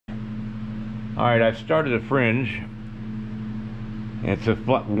Alright, I've started a fringe. It's a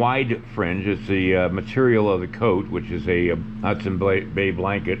wide fringe. It's the material of the coat, which is a Hudson Bay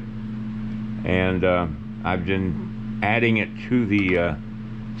blanket. And I've been adding it to the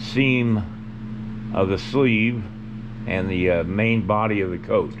seam of the sleeve and the main body of the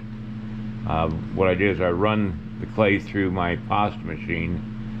coat. What I do is I run the clay through my pasta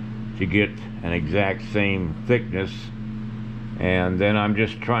machine to get an exact same thickness, and then I'm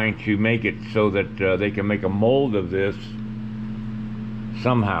just trying to make it so that they can make a mold of this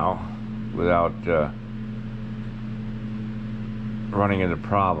somehow without running into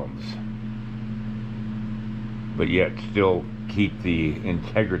problems, but yet still keep the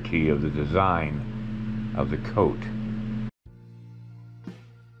integrity of the design of the coat.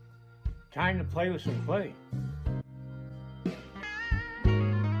 Time to play with some clay.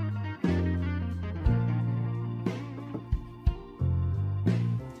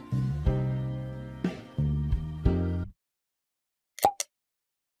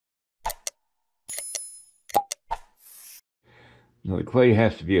 Now, the clay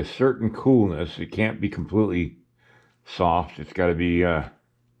has to be a certain coolness. It can't be completely soft. It's got to be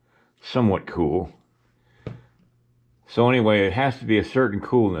somewhat cool. So anyway, it has to be a certain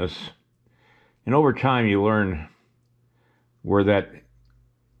coolness. And over time, you learn where that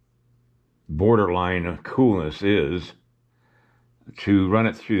borderline of coolness is to run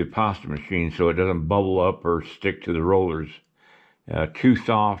it through the pasta machine so it doesn't bubble up or stick to the rollers. Too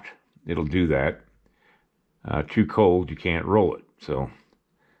soft, it'll do that. Too cold, you can't roll it. So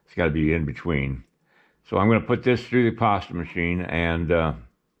it's got to be in between. So I'm going to put this through the pasta machine and be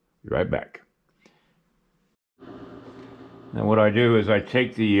right back. Now what I do is I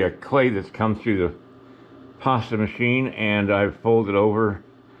take the clay that's come through the pasta machine and I fold it over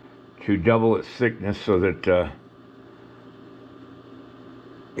to double its thickness so that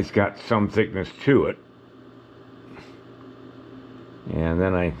it's got some thickness to it. And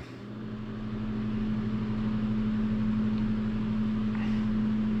then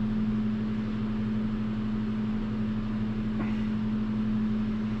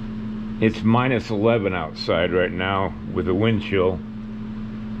it's -11 outside right now with the wind chill,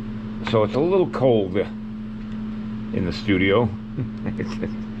 so it's a little cold in the studio. It's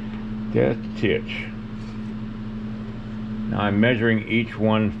just a titch. Now I'm measuring each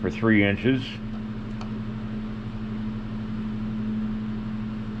one for 3 inches.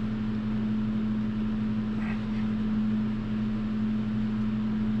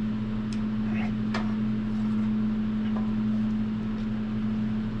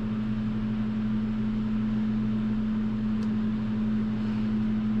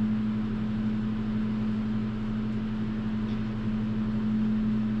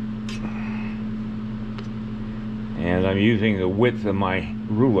 And I'm using the width of my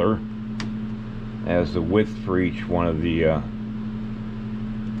ruler as the width for each one of the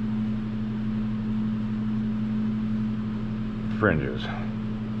fringes.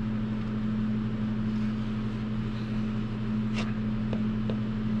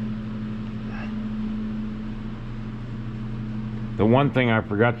 The one thing I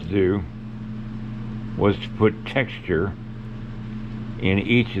forgot to do was to put texture in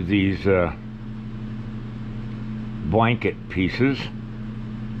each of these blanket pieces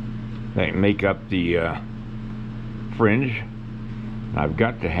that make up the fringe. I've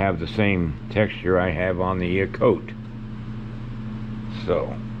got to have the same texture I have on the coat.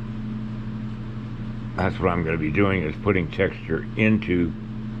 So that's what I'm going to be doing, is putting texture into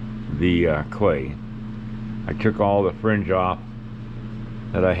the clay. I took all the fringe off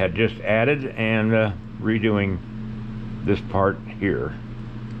that I had just added and redoing this part here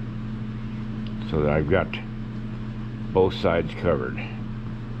so that I've got both sides covered.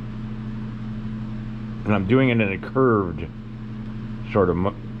 And I'm doing it in a curved sort of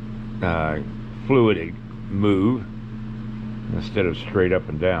fluid move instead of straight up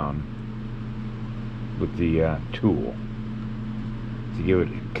and down with the tool to give it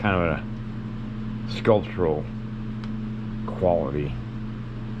kind of a sculptural quality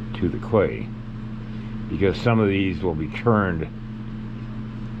to the clay, because some of these will be turned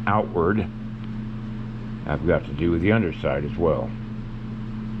outward. I've got to do with the underside as well.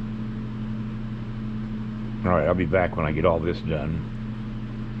 Alright, I'll be back when I get all this done.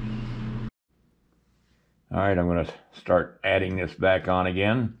 Alright, I'm going to start adding this back on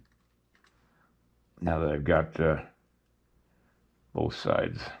again now that I've got both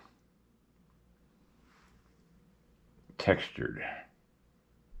sides textured.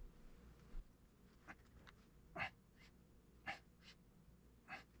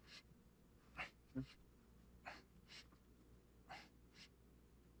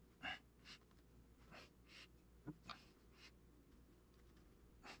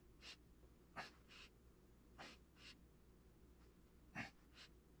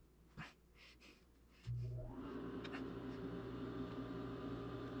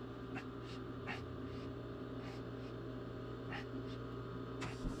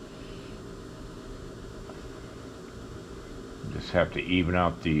 just have to even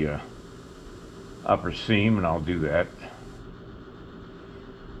out the upper seam, and I'll do that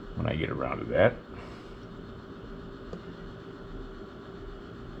when I get around to that.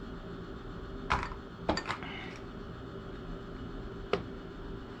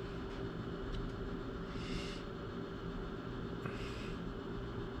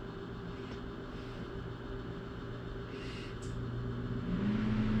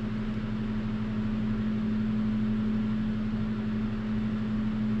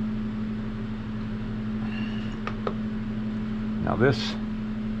 Now this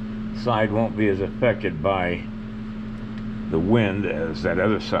side won't be as affected by the wind as that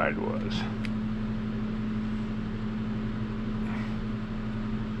other side was.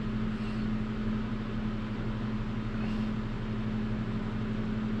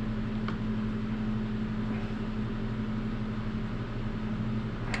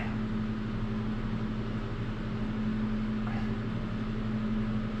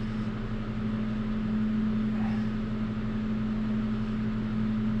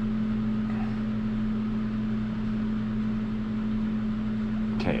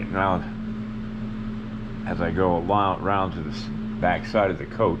 Okay, now as I go around to the back side of the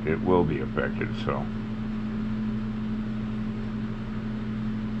coat, it will be affected, so.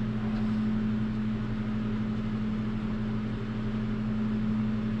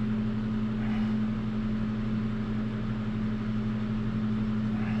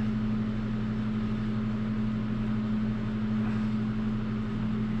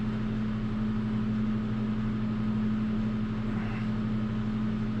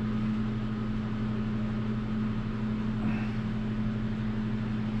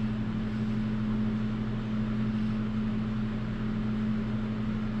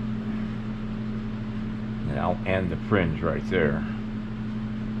 And I'll end the fringe right there.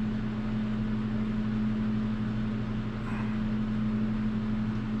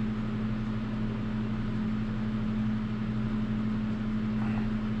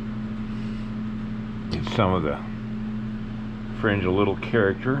 Give some of the fringe a little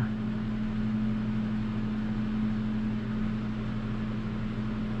character.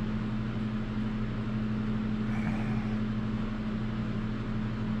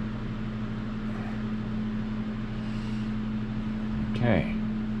 Okay.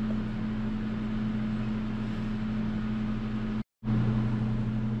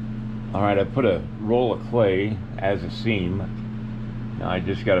 All right, I put a roll of clay as a seam. Now I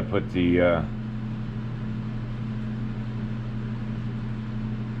just got to put the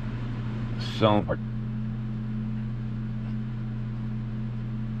sewn part.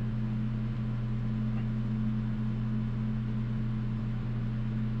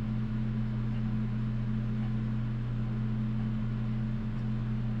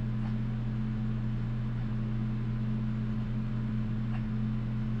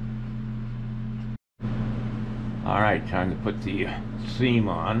 All right, time to put the seam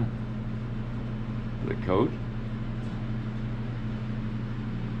on the coat.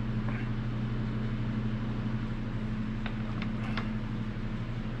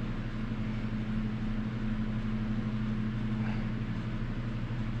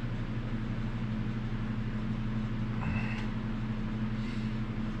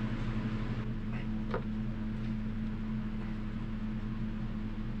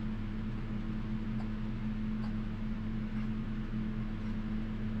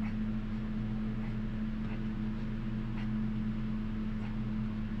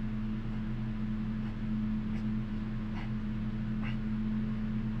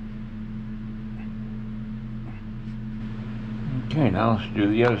 Okay, now let's do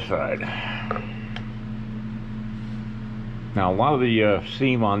the other side. Now a lot of the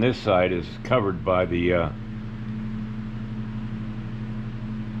seam on this side is covered by the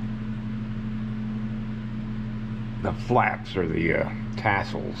flaps or the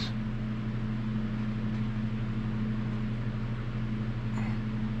tassels.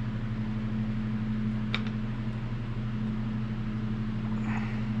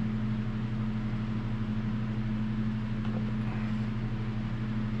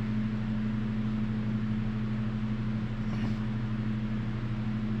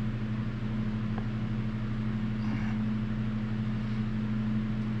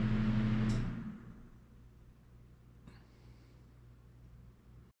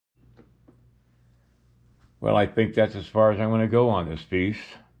 Well, I think that's as far as I'm going to go on this piece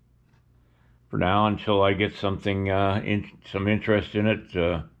for now, until I get something some interest in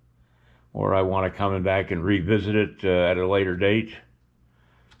it, or I want to come back and revisit it at a later date,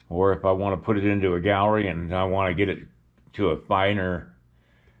 or if I want to put it into a gallery and I want to get it to a finer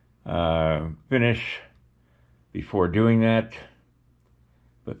finish before doing that.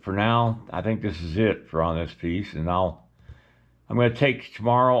 But for now, I think this is it for on this piece, and I'm going to take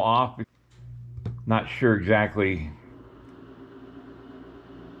tomorrow off. Not sure exactly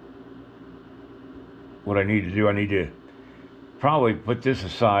what I need to do. I need to probably put this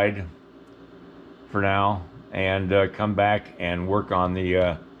aside for now and come back and work on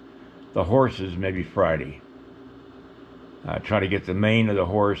the horses maybe Friday. Try to get the mane of the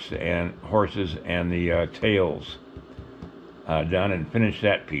horses and the tails done and finish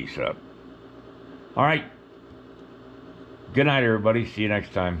that piece up. All right. Good night, everybody. See you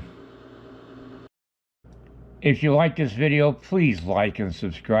next time. If you like this video, please like and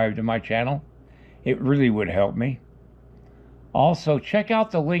subscribe to my channel. It really would help me. Also, check out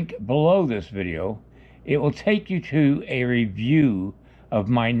the link below this video. It will take you to a review of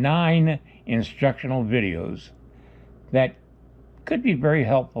my 9 instructional videos that could be very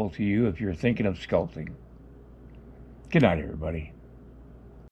helpful to you if you're thinking of sculpting. Good night, everybody.